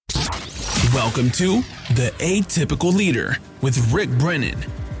Welcome to The Atypical Leader with Rick Brennan,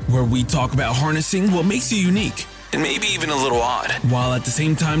 where we talk about harnessing what makes you unique and maybe even a little odd, while at the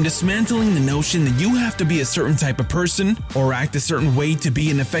same time dismantling the notion that you have to be a certain type of person or act a certain way to be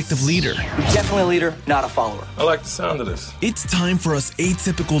an effective leader. You're definitely a leader, not a follower. I like the sound of this. It's time for us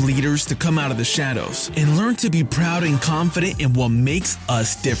atypical leaders to come out of the shadows and learn to be proud and confident in what makes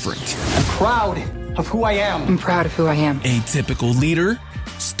us different. I'm proud of who I am. I'm proud of who I am. Atypical Leader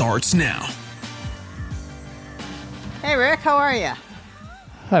starts now. Hey, Rick, how are you?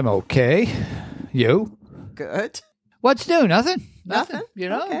 I'm okay. You? Good. What's new? Nothing. You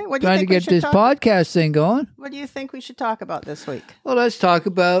know, Okay. What do you trying to think we get should this talk- podcast thing going. What do you think we should talk about this week? Well, let's talk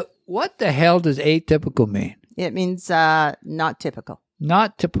about what the hell does atypical mean? It means not typical.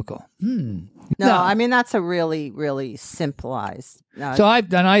 Not typical. No, I mean, that's a really, really simplified. So I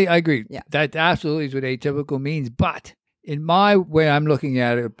agree. Yeah. That absolutely is what atypical means. But in my way, I'm looking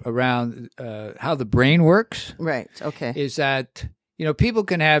at it around how the brain works. Right. Okay. Is that, people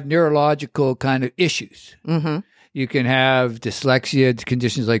can have neurological kind of issues. Mm-hmm. You can have dyslexia,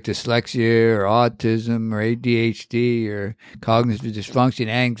 conditions like dyslexia or autism or ADHD or cognitive dysfunction,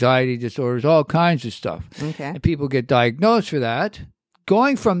 anxiety disorders, all kinds of stuff. Okay. And people get diagnosed for that.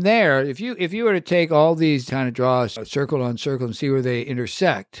 Going from there, if you were to take all these, kind of draw a circle on circle and see where they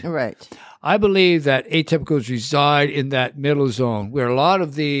intersect, Right. I believe that atypicals reside in that middle zone where a lot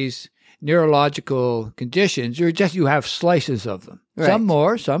of these neurological conditions, you have slices of them. Right. Some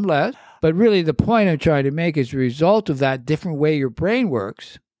more, some less. But really the point I'm trying to make is the result of that different way your brain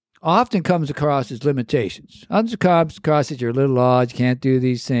works often comes across as limitations. Often comes across as you're a little odd, you can't do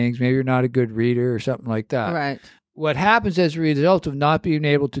these things, maybe you're not a good reader or something like that. Right. What happens as a result of not being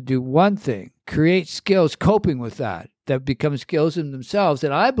able to do one thing, create skills coping with that become skills in themselves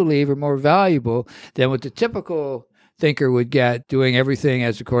that I believe are more valuable than what the typical thinker would get, doing everything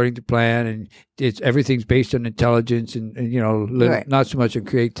as according to plan, and everything's based on intelligence and Right. not so much on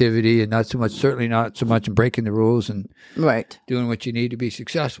creativity and certainly not so much in breaking the rules and Right. doing what you need to be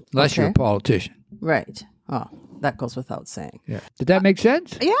successful, unless Okay. you're a politician. Right. Oh, that goes without saying. Yeah. Did that make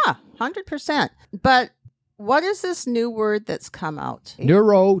sense? Yeah, 100%. But what is this new word that's come out?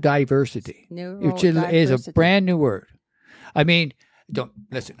 Neurodiversity, which is a Neurodiversity. brand new word. I mean, don't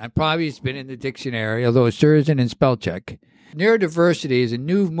listen. I probably it's been in the dictionary, although it sure isn't in spell check. Neurodiversity is a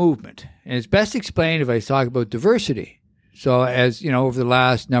new movement, and it's best explained if I talk about diversity. So, as over the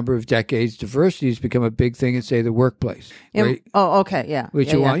last number of decades, diversity has become a big thing in, say, the workplace. Right? Oh, okay, yeah. Which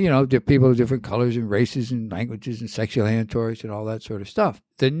yeah, you want, people of different colors and races and languages and sexual orientations and all that sort of stuff.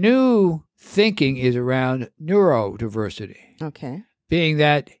 The new thinking is around neurodiversity, Okay. being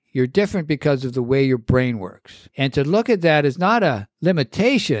that you're different because of the way your brain works. And to look at that as not a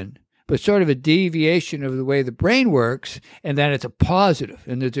limitation, but sort of a deviation of the way the brain works, and that it's a positive,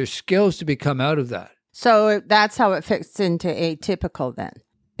 and that there's skills to become out of that. So that's how it fits into atypical then.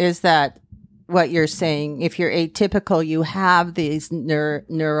 Is that what you're saying? If you're atypical, you have these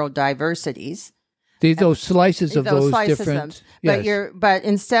neurodiversities. Those slices of those slices different... them. Yes. But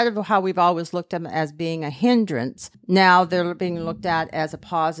instead of how we've always looked at them as being a hindrance, now they're being looked at as a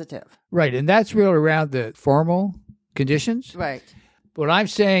positive. Right, and that's real around the formal conditions. Right. What I'm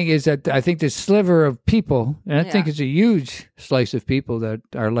saying is that I think this sliver of people, and I think Yeah. it's a huge slice of people that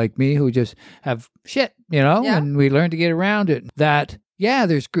are like me who just have shit, Yeah. and we learn to get around it. That,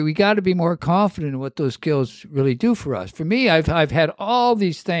 we got to be more confident in what those skills really do for us. For me, I've had all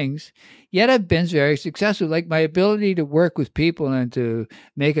these things, yet I've been very successful. Like my ability to work with people and to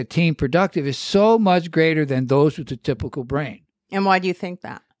make a team productive is so much greater than those with the typical brain. And why do you think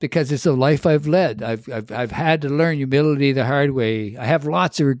that? Because it's a life I've led. I've had to learn humility the hard way. I have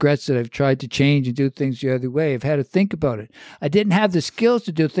lots of regrets that I've tried to change and do things the other way. I've had to think about it. I didn't have the skills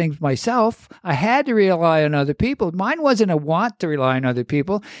to do things myself. I had to rely on other people. Mine wasn't a want to rely on other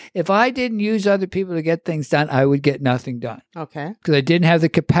people. If I didn't use other people to get things done, I would get nothing done. Okay. Because I didn't have the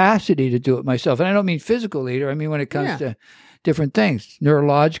capacity to do it myself. And I don't mean physical leader. I mean when it comes to different things,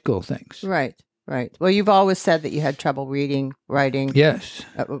 neurological things. Right. Right. Well, you've always said that you had trouble reading, writing. Yes.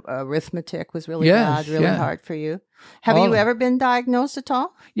 Arithmetic was really Yes, bad, really yeah. hard for you. Have All you of- ever been diagnosed at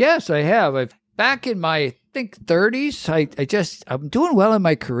all? Yes, I have. Back in my, I think, 30s, I'm doing well in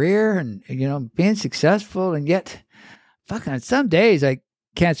my career and, being successful. And yet, on some days, I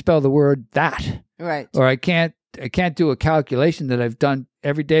can't spell the word that. Right. Or I can't do a calculation that I've done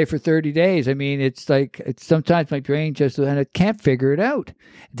every day for 30 days. I mean, it's sometimes my brain just, and I can't figure it out.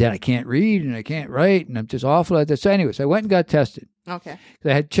 Then I can't read and I can't write and I'm just awful at this. So anyways, I went and got tested. Okay.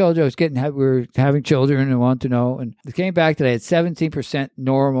 I had children. We were having children and I wanted to know. And it came back that I had 17%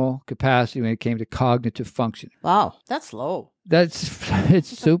 normal capacity when it came to cognitive function. Wow. That's low. It's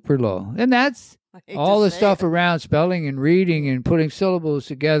super low. And that's all the stuff around spelling and reading and putting syllables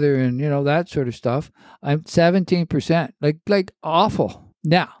together and, that sort of stuff. I'm 17%, like awful.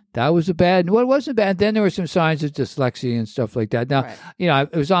 Now, that was it wasn't bad. Then there were some signs of dyslexia and stuff like that. Now,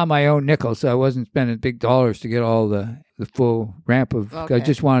 it was on my own nickel, so I wasn't spending big dollars to get all the full ramp of, I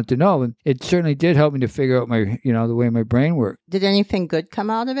just wanted to know. And it certainly did help me to figure out the way my brain worked. Did anything good come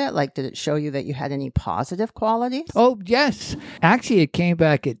out of it? Like, did it show you that you had any positive qualities? Oh, yes. Actually, it came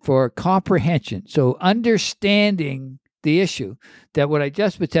back for comprehension. So understanding the issue that what I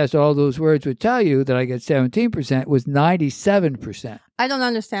just would test all those words would tell you that I get 17% was 97%. I don't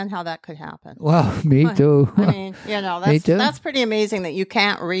understand how that could happen. Well, me too. I mean, that's pretty amazing that you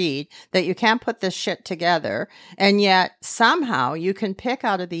can't read, that you can't put this shit together, and yet somehow you can pick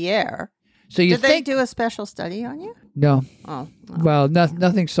out of the air. So Did they do a special study on you? No. Oh. Well,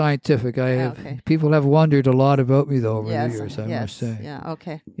 nothing scientific. People have wondered a lot about me though over the years, I must say. Yeah,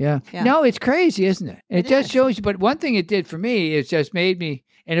 okay. Yeah. No, it's crazy, isn't it? It just shows you, but one thing it did for me, it just made me,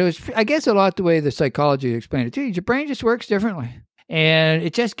 and it was, I guess, a lot the way the psychology explained it to you. Your brain just works differently. And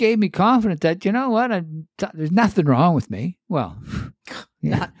it just gave me confidence that, you know what, there's nothing wrong with me. Well,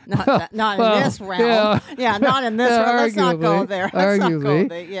 not in this realm. Yeah, not in this realm. Let's not go there.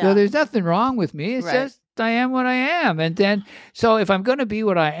 Arguably. So there's nothing wrong with me. It's just I am what I am. And then, so if I'm going to be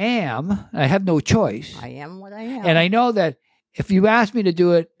what I am, I have no choice. I am what I am. And I know that if you ask me to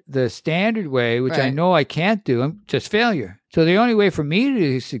do it the standard way, which I know I can't do, I'm just failure. So the only way for me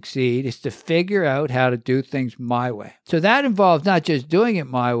to succeed is to figure out how to do things my way. So that involves not just doing it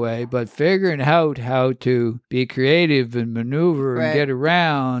my way, but figuring out how to be creative and maneuver and get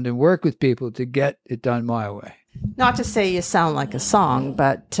around and work with people to get it done my way. Not to say you sound like a song,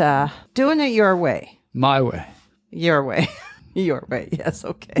 but doing it your way. My way. Your way. Your way, yes,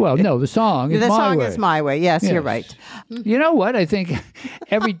 okay. Well, no, the song is my way. The song is my way, yes, you're right. You know what? I think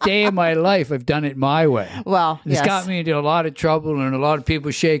every day of my life I've done it my way. Well, It's got me into a lot of trouble and a lot of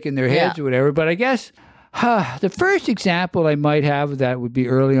people shaking their heads or whatever, but I guess the first example I might have of that would be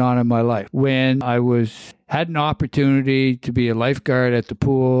early on in my life when I had an opportunity to be a lifeguard at the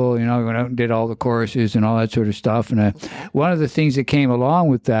pool. I went out and did all the courses and all that sort of stuff. And one of the things that came along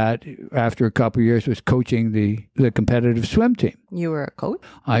with that after a couple of years was coaching the competitive swim team. You were a coach?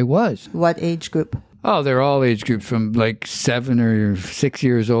 I was. What age group? Oh, they're all age groups from like 7 or 6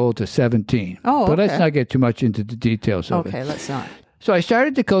 years old to 17. Oh, okay. But let's not get too much into the details of it. Okay, let's not. So I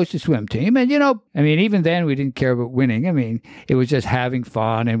started to coach the swim team. And, even then we didn't care about winning. It was just having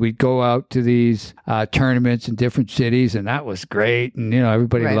fun. And we'd go out to these tournaments in different cities. And that was great. And,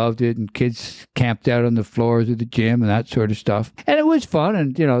 everybody loved it. And kids camped out on the floors of the gym and that sort of stuff. And it was fun.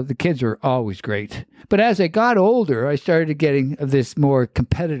 And, the kids were always great. But as I got older, I started getting this more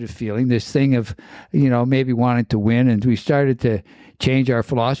competitive feeling, this thing of, maybe wanting to win. And we started to change our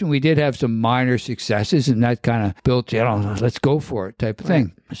philosophy. We did have some minor successes, and that kind of built, let's go for it type of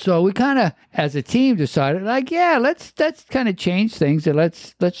thing. So we kind of, as a team, decided, let's kind of change things, and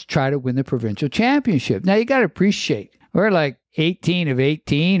let's try to win the provincial championship. Now, you got to appreciate, we're like 18 of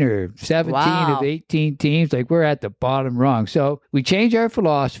 18 or 17 of 18 teams. Like, we're at the bottom rung. So we changed our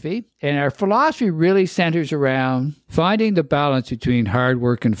philosophy, and our philosophy really centers around finding the balance between hard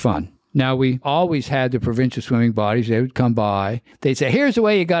work and fun. Now, we always had the provincial swimming bodies. They would come by. They'd say, here's the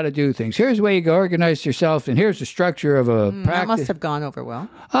way you got to do things. Here's the way you organize yourself. And here's the structure of a practice. That must have gone over well.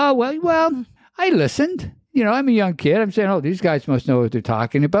 Oh, well, I listened. I'm a young kid. I'm saying, these guys must know what they're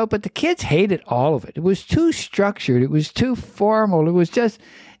talking about. But the kids hated all of it. It was too structured. It was too formal. It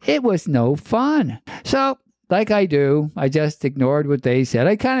was no fun. So, like I do, I just ignored what they said.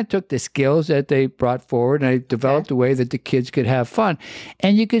 I kind of took the skills that they brought forward, and I developed a way that the kids could have fun.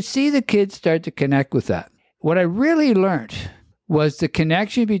 And you could see the kids start to connect with that. What I really learned was the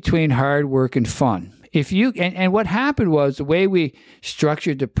connection between hard work and fun. And what happened was the way we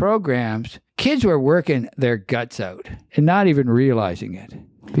structured the programs, kids were working their guts out and not even realizing it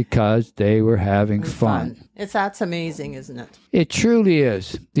because they were having fun. That's amazing, isn't it? It truly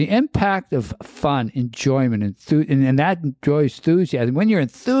is. The impact of fun, enjoyment, and that enjoys enthusiasm. When you're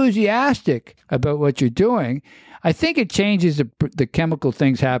enthusiastic about what you're doing, I think it changes the chemical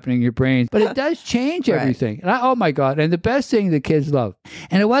things happening in your brain, but it does change everything. And oh my God. And the best thing the kids love,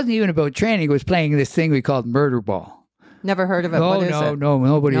 and it wasn't even about training, it was playing this thing we called murder ball. Never heard of it. What is it? No,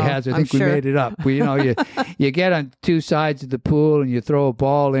 nobody has. I think we made it up. We, you get on two sides of the pool and you throw a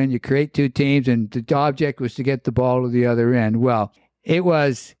ball in, you create two teams, and the object was to get the ball to the other end. Well, it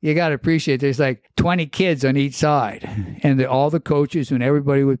was, you got to appreciate, there's like 20 kids on each side, and all the coaches and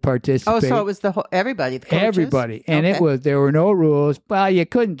everybody would participate. Oh, so it was everybody, the coaches? Everybody. And it was, there were no rules. Well, you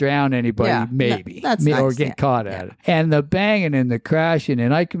couldn't drown anybody, maybe, that's nice, or get caught at it. And the banging and the crashing,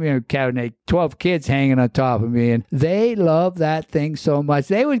 and I can count 12 kids hanging on top of me, and they loved that thing so much.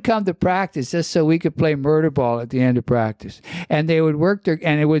 They would come to practice just so we could play murder ball at the end of practice. And they would work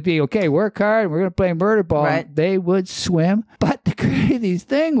and it would be, okay, work hard, we're going to play murder ball. Right. They would swim. But the crazy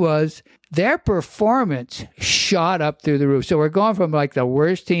thing was, their performance shot up through the roof. So we're going from like the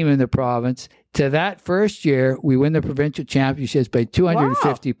worst team in the province to that first year, we win the provincial championships by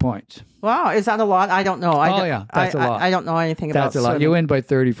 250 points. Wow. Is that a lot? I don't know. That's a lot. I don't know anything about That's a lot. swimming. You win by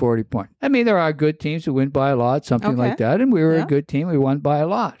 30, 40 points. I mean, there are good teams who win by a lot, something like that. And we were a good team. We won by a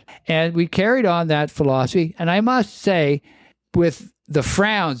lot. And we carried on that philosophy. And I must say, with the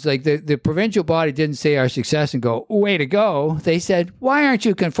frowns, like the provincial body didn't say our success and go, way to go. They said, why aren't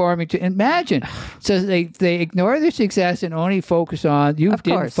you conforming to, imagine. So they ignore the success and only focus on, you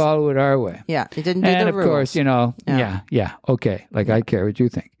didn't follow it our way. Yeah, you didn't do the rules. And of course, okay, like I care what you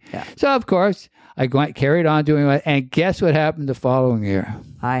think. Yeah. So of course, I carried on doing it, and guess what happened the following year?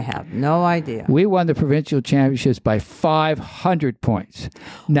 I have no idea. We won the provincial championships by 500 points.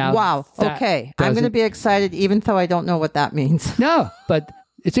 Now, wow. Okay. I'm going to be excited even though I don't know what that means. No, but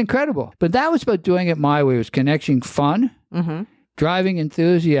it's incredible. But that was about doing it my way. It was connecting fun, driving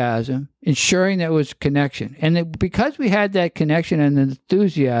enthusiasm, ensuring there was connection. And because we had that connection and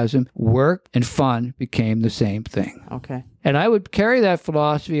enthusiasm, work and fun became the same thing. Okay. And I would carry that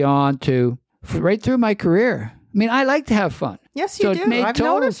philosophy on right through my career. I mean, I like to have fun. Yes, you do. It made I've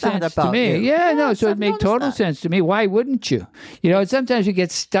total noticed sense that about to me. you. Yeah, no, so I've it made total sense to me. Why wouldn't you? Sometimes you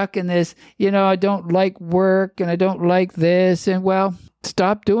get stuck in this, I don't like work and I don't like this. And well,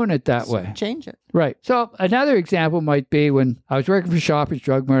 stop doing it that way. Change it. Right. So another example might be when I was working for Shoppers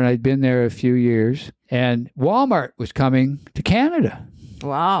Drug Mart, and I'd been there a few years, and Walmart was coming to Canada.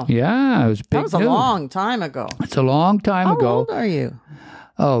 Wow. Yeah, it was big That was a long time ago. It's a long time ago. How old are you?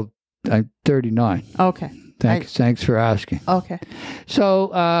 Oh, I'm 39. Okay. Thanks for asking. Okay. So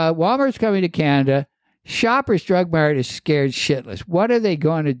Walmart's coming to Canada. Shoppers Drug Mart is scared shitless. What are they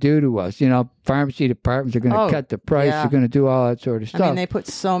going to do to us? Pharmacy departments are going to cut the price. Yeah. They're going to do all that sort of stuff. I mean, they put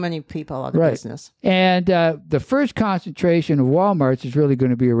so many people out of business. And the first concentration of Walmarts is really going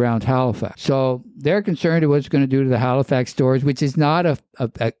to be around Halifax. So they're concerned with what's going to do to the Halifax stores, which is not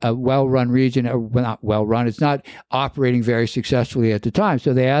a well-run region. Well, not well-run. It's not operating very successfully at the time.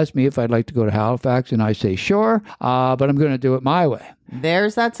 So they asked me if I'd like to go to Halifax, and I say, sure, but I'm going to do it my way.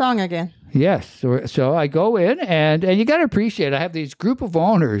 There's that song again. Yes. So I go in, and you got to appreciate, I have these group of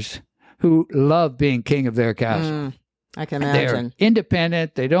owners who love being king of their castle. I can imagine. They're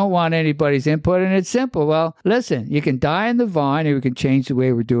independent. They don't want anybody's input, and it's simple. Well, listen, you can die in the vine, and we can change the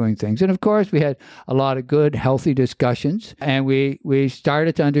way we're doing things. And of course, we had a lot of good, healthy discussions, and we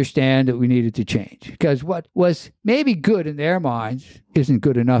started to understand that we needed to change, because what was maybe good in their minds isn't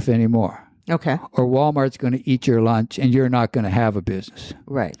good enough anymore. Okay. Or Walmart's going to eat your lunch, and you're not going to have a business.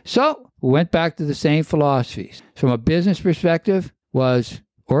 Right. So we went back to the same philosophies. From a business perspective, was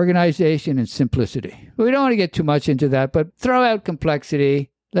organization and simplicity. We don't want to get too much into that, but throw out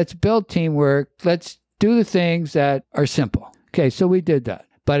complexity. Let's build teamwork. Let's do the things that are simple. Okay, so we did that.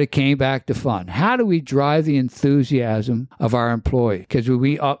 But it came back to fun. How do we drive the enthusiasm of our employee? Because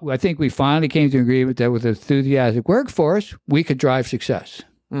I think we finally came to an agreement that with an enthusiastic workforce, we could drive success.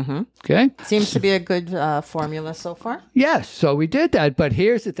 Mm-hmm. Okay. Seems to be a good formula so far. Yes. So we did that. But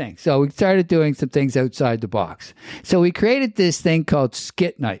here's the thing. So we started doing some things outside the box. So we created this thing called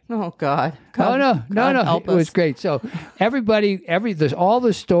Skit Night. Oh, God. No. It was great. So all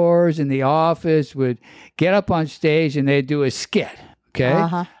the stores in the office would get up on stage and they'd do a skit.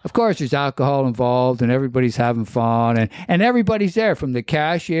 Okay. Of course, there's alcohol involved, and everybody's having fun, and everybody's there, from the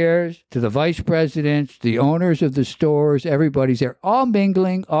cashiers to the vice presidents, the owners of the stores. Everybody's there, all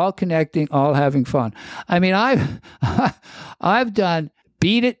mingling, all connecting, all having fun. I mean, I've done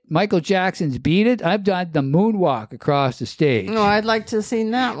Beat It, Michael Jackson's Beat It. I've done the moonwalk across the stage. Oh, I'd like to have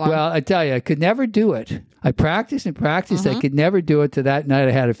seen that one. Well, I tell you, I could never do it. I practiced and practiced. I could never do it. To that night,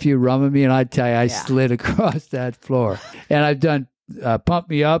 I had a few rum in me, and I'd tell you, I slid across that floor. And I've done Pump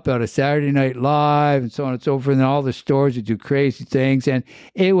Me Up out of Saturday Night Live and so on and so forth. And all the stores would do crazy things. And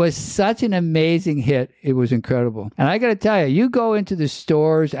it was such an amazing hit. It was incredible. And I got to tell you, you go into the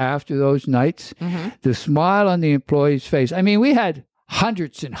stores after those nights, the smile on the employee's face. I mean, we had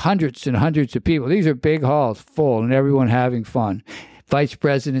hundreds and hundreds and hundreds of people. These are big halls full and everyone having fun. Vice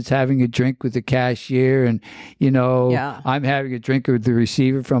president's having a drink with the cashier and, I'm having a drink with the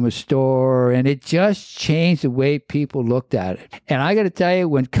receiver from a store. And it just changed the way people looked at it. And I got to tell you,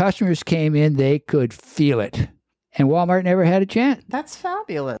 when customers came in, they could feel it. And Walmart never had a chance. That's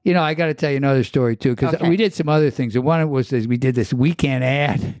fabulous. I got to tell you another story, too, because we did some other things. And one was we did this weekend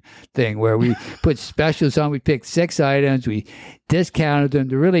ad thing where we put specials on. We picked 6 items. We discounted them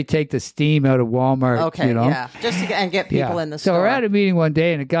to really take the steam out of Walmart. Okay, just to get people in the store. So we're at a meeting one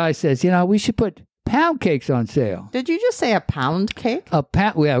day, and a guy says, we should put pound cakes on sale. Did you just say a pound cake? A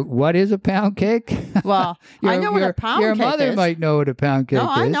pound. Yeah, what is a pound cake? Well, I know what a pound cake is. Your mother might know what a pound cake is. No,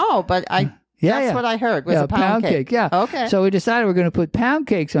 I know, but that's what I heard was a pound cake. Yeah. Okay. So we decided we're going to put pound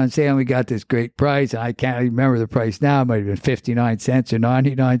cakes on sale, and we got this great price. And I can't remember the price now. It might have been 59 cents or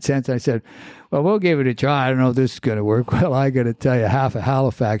 99 cents. I said, well, we'll give it a try. I don't know if this is going to work. Well, I got to tell you, half of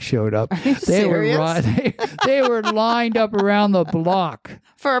Halifax showed up. Are you serious? They were lined up around the block.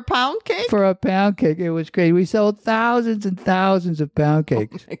 For a pound cake? For a pound cake. It was crazy. We sold thousands and thousands of pound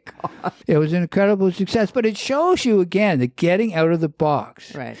cakes. Oh, my God. It was an incredible success. But it shows you, again, that getting out of the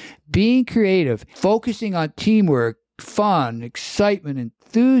box, right, being creative, focusing on teamwork, fun, excitement,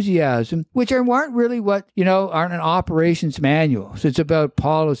 enthusiasm, which aren't really aren't an operations manual. So it's about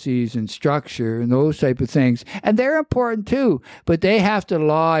policies and structure and those type of things. And they're important too, but they have to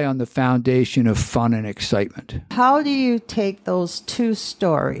lie on the foundation of fun and excitement. How do you take those 2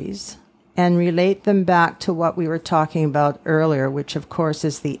 stories and relate them back to what we were talking about earlier, which of course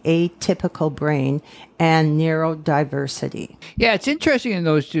is the atypical brain and neurodiversity? Yeah, it's interesting in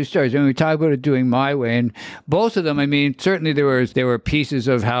those 2 stories. We talk about it doing my way, and both of them, certainly there were pieces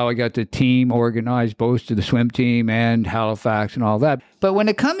of how I got the team organized, both to the swim team and Halifax and all that. But when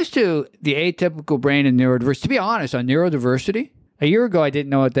it comes to the atypical brain and neurodiversity, to be honest, on neurodiversity, a year ago I didn't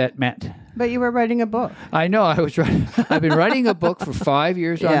know what that meant. But you were writing a book. I know. I've been writing a book for 5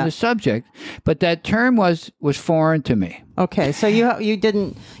 years on the subject, but that term was foreign to me. Okay, so you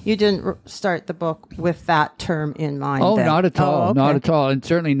didn't start the book with that term in mind. Oh, then. not at all, okay. Not at all, and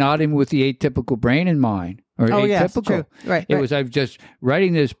certainly not even with the atypical brain in mind. Or atypical. Yes, true. Right. I'm just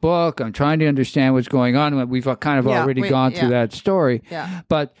writing this book. I'm trying to understand what's going on. We've kind of already gone through that story. Yeah.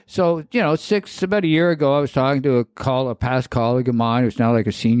 But so, about a year ago, I was talking to a past colleague of mine who's now like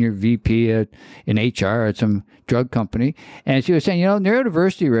a senior VP in HR at some drug company. And she was saying,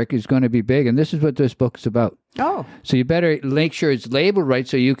 neurodiversity, Rick, is going to be big. And this is what this book is about. Oh. So you better make sure it's labeled right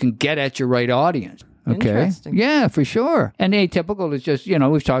so you can get at your right audience. Okay. Interesting. Yeah, for sure. And atypical is just,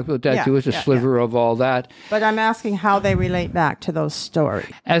 we've talked about that too. It's a sliver of all that. But I'm asking how they relate back to those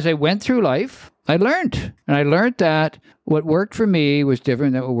stories. As I went through life, I learned. And I learned that what worked for me was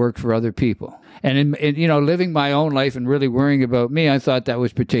different than what worked for other people. And in living my own life and really worrying about me, I thought that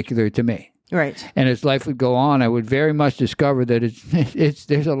was particular to me. Right. And as life would go on, I would very much discover that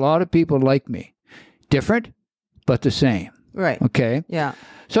there's a lot of people like me. Different, but the same. Right. Okay? Yeah.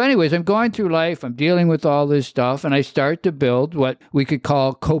 So anyways, I'm going through life, I'm dealing with all this stuff, and I start to build what we could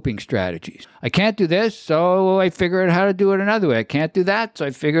call coping strategies. I can't do this, so I figure out how to do it another way. I can't do that, so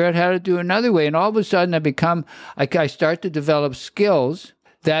I figure out how to do it another way. And all of a sudden, I start to develop skills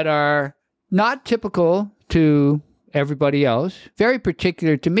that are not typical to everybody else, very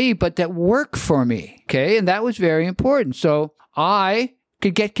particular to me, but that work for me, okay? And that was very important. So I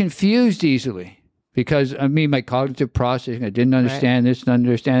could get confused easily. Because, my cognitive processing, I didn't understand this, didn't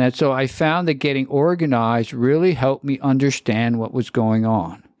understand that. So I found that getting organized really helped me understand what was going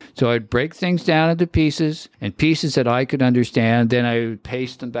on. So I'd break things down into pieces, and pieces that I could understand, then I would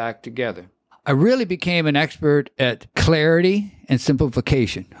paste them back together. I really became an expert at clarity and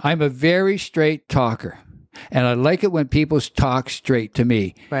simplification. I'm a very straight talker, and I like it when people talk straight to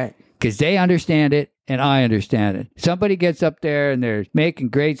me. Right. Because they understand it. And I understand it. Somebody gets up there and they're making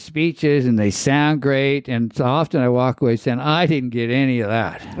great speeches and they sound great. And so often I walk away saying, I didn't get any of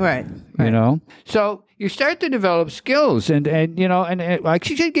that. Right. So you start to develop skills and I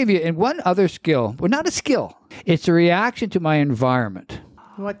should give you one other skill. Well, not a skill. It's a reaction to my environment.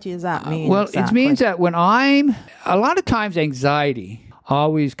 What does that mean? Well, exactly? It means that when a lot of times anxiety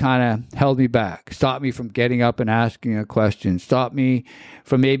always kind of held me back, stopped me from getting up and asking a question, stopped me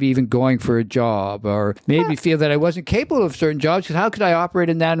from maybe even going for a job, or made me feel that I wasn't capable of certain jobs, because how could I operate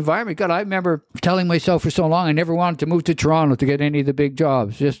in that environment? God, I remember telling myself for so long I never wanted to move to Toronto to get any of the big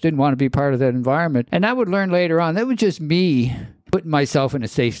jobs, just didn't want to be part of that environment. And I would learn later on, that was just me putting myself in a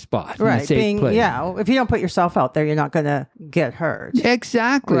safe spot, right? In a safe place. Yeah, if you don't put yourself out there, you're not going to get hurt.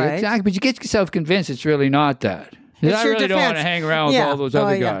 Exactly. But you get yourself convinced it's really not that. It's I your really don't want to defense. hang around with all those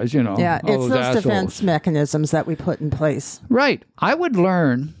other guys, you know. Yeah, all it's those assholes. defense mechanisms that we put in place. Right. I would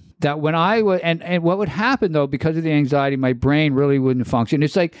learn that when I would, and what would happen though, because of the anxiety, my brain really wouldn't function.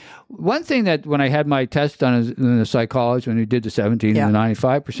 It's like one thing that when I had my test done in the psychologist, when we did the 17 and the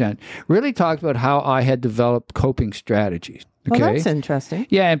 95%, really talked about how I had developed coping strategies. Okay. Well, that's interesting.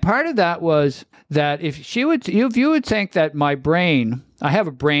 Yeah, and part of that was that if you would think that my brain, I have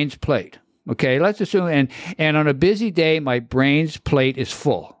a brain's plate. Okay, let's assume, and on a busy day, my brain's plate is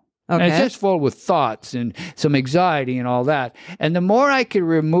full. Okay. And it's just full with thoughts and some anxiety and all that. And the more I could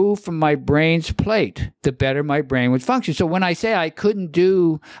remove from my brain's plate, the better my brain would function. So when I say I couldn't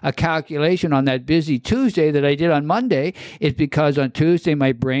do a calculation on that busy Tuesday that I did on Monday, it's because on Tuesday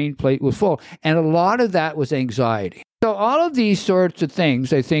my brain plate was full. And a lot of that was anxiety. So all of these sorts of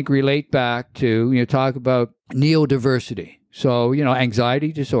things, I think, relate back to, talk about neurodiversity. So,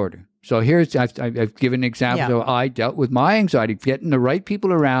 anxiety disorder. So I've given examples of how I dealt with my anxiety, getting the right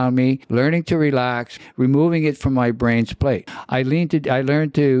people around me, learning to relax, removing it from my brain's plate. I learned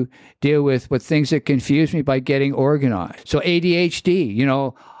to deal with things that confuse me by getting organized. So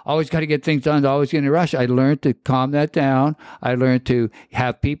ADHD, always got to get things done, always in a rush. I learned to calm that down. I learned to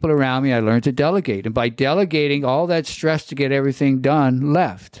have people around me. I learned to delegate. And by delegating, all that stress to get everything done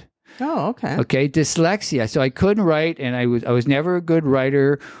left. Oh, okay. Okay, dyslexia. So I couldn't write, and I was never a good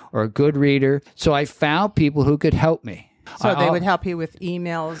writer or a good reader. So I found people who could help me. So they would help you with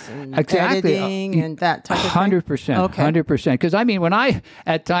emails and editing and that type of thing? 100%. Okay. 100%. Because, when I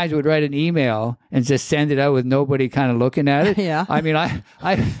at times would write an email and just send it out with nobody kind of looking at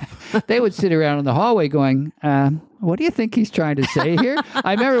it, they would sit around in the hallway going, what do you think he's trying to say here?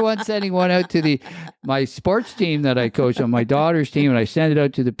 I remember once sending one out to my sports team that I coach on, my daughter's team, and I sent it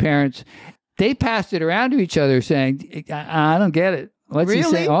out to the parents. They passed it around to each other saying, I don't get it. What's he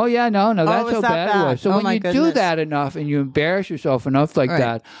saying? Oh, yeah, no, that's how bad it was. So when you do that enough and you embarrass yourself enough like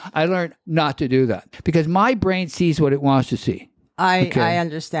that, I learned not to do that because my brain sees what it wants to see. I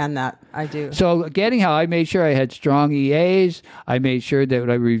understand that. I do. So getting how I made sure I had strong EAs. I made sure that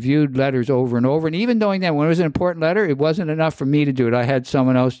I reviewed letters over and over. And even knowing that when it was an important letter, it wasn't enough for me to do it. I had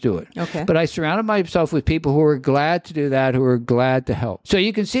someone else do it. Okay. But I surrounded myself with people who were glad to do that, who were glad to help. So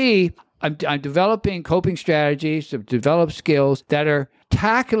you can see I'm developing coping strategies to develop skills that are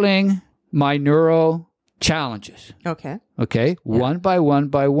tackling my neuro challenges. Okay. Okay. Yeah. One by one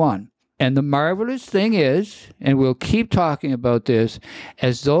by one. And the marvelous thing is, and we'll keep talking about this,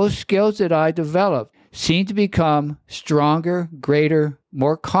 as those skills that I develop seem to become stronger, greater,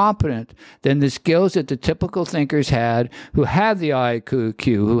 more competent than the skills that the typical thinkers had who have the IQ,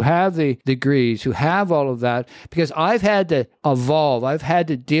 who have the degrees, who have all of that, because I've had to evolve. I've had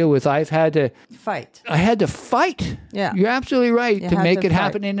to deal with, I've had to fight. I had to fight. Yeah. You're absolutely right to make it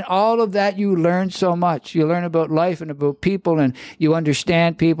happen. And all of that, you learn so much. You learn about life and about people, and you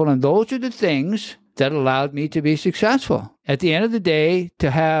understand people. And those are the things that allowed me to be successful. At the end of the day,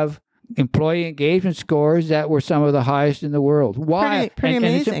 to have employee engagement scores that were some of the highest in the world. Why? Pretty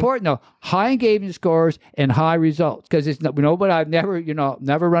amazing. And it's important though. High engagement scores and high results, because it's not. But I've never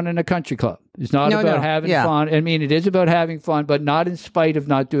run in a country club. It's not about having fun. It is about having fun, but not in spite of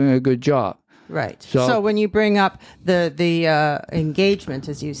not doing a good job. Right. So when you bring up the engagement,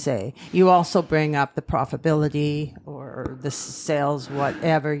 as you say, you also bring up the profitability or the sales,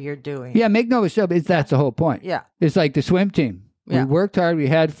 whatever you're doing. Yeah, make no mistake. That's the whole point. Yeah. It's like the swim team. We worked hard, we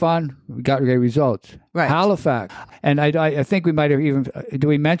had fun, we got great results. Right. Halifax. And I think we might have even, do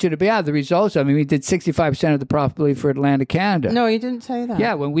we mention it? But yeah, the results, we did 65% of the profitability for Atlantic Canada. No, you didn't say that.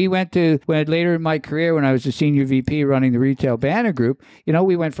 Yeah, when later in my career, when I was a senior VP running the retail banner group,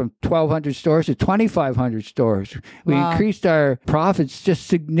 we went from 1,200 stores to 2,500 stores. We increased our profits just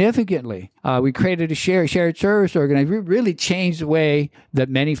significantly. We created a shared service organization. We really changed the way that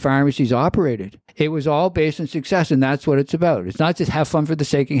many pharmacies operated. It was all based on success, and that's what it's about. It's not just have fun for the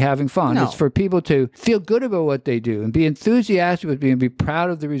sake of having fun. No. It's for people to feel good about what they do and be enthusiastic with and be proud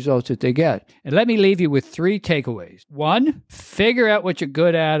of the results that they get. And let me leave you with 3 takeaways. 1, figure out what you're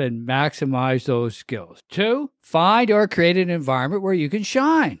good at and maximize those skills. 2, find or create an environment where you can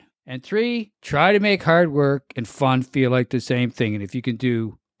shine. And 3, try to make hard work and fun feel like the same thing. And if you can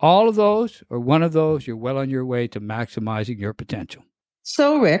do all of those or one of those, you're well on your way to maximizing your potential.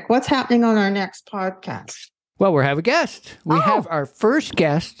 So, Rick, what's happening on our next podcast? Well, we have a guest. We have our first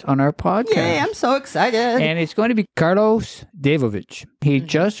guest on our podcast. Yay, I'm so excited. And it's going to be Carlos Davovich. He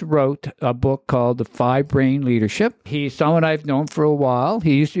just wrote a book called The 5 Brain Leadership. He's someone I've known for a while.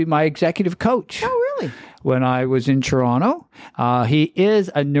 He used to be my executive coach. Oh, really? Really? When I was in Toronto. He is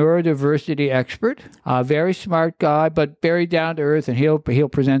a neurodiversity expert, a very smart guy, but very down to earth, and he'll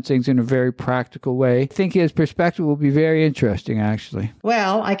present things in a very practical way. I think his perspective will be very interesting, actually.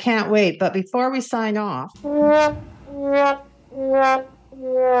 Well, I can't wait. But before we sign off,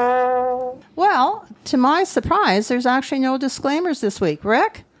 well, to my surprise, there's actually no disclaimers this week.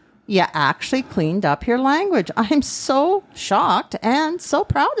 Rick, you actually cleaned up your language. I'm so shocked and so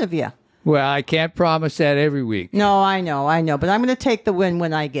proud of you. Well, I can't promise that every week. No, I know, but I'm going to take the win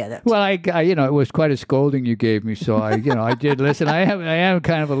when I get it. Well, I it was quite a scolding you gave me, so I did listen. I am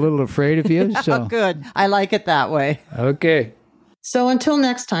kind of a little afraid of you. So good. I like it that way. Okay. So until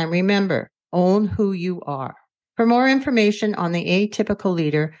next time, remember, own who you are. For more information on the Atypical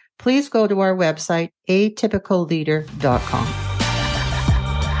Leader, please go to our website, atypicalleader.com.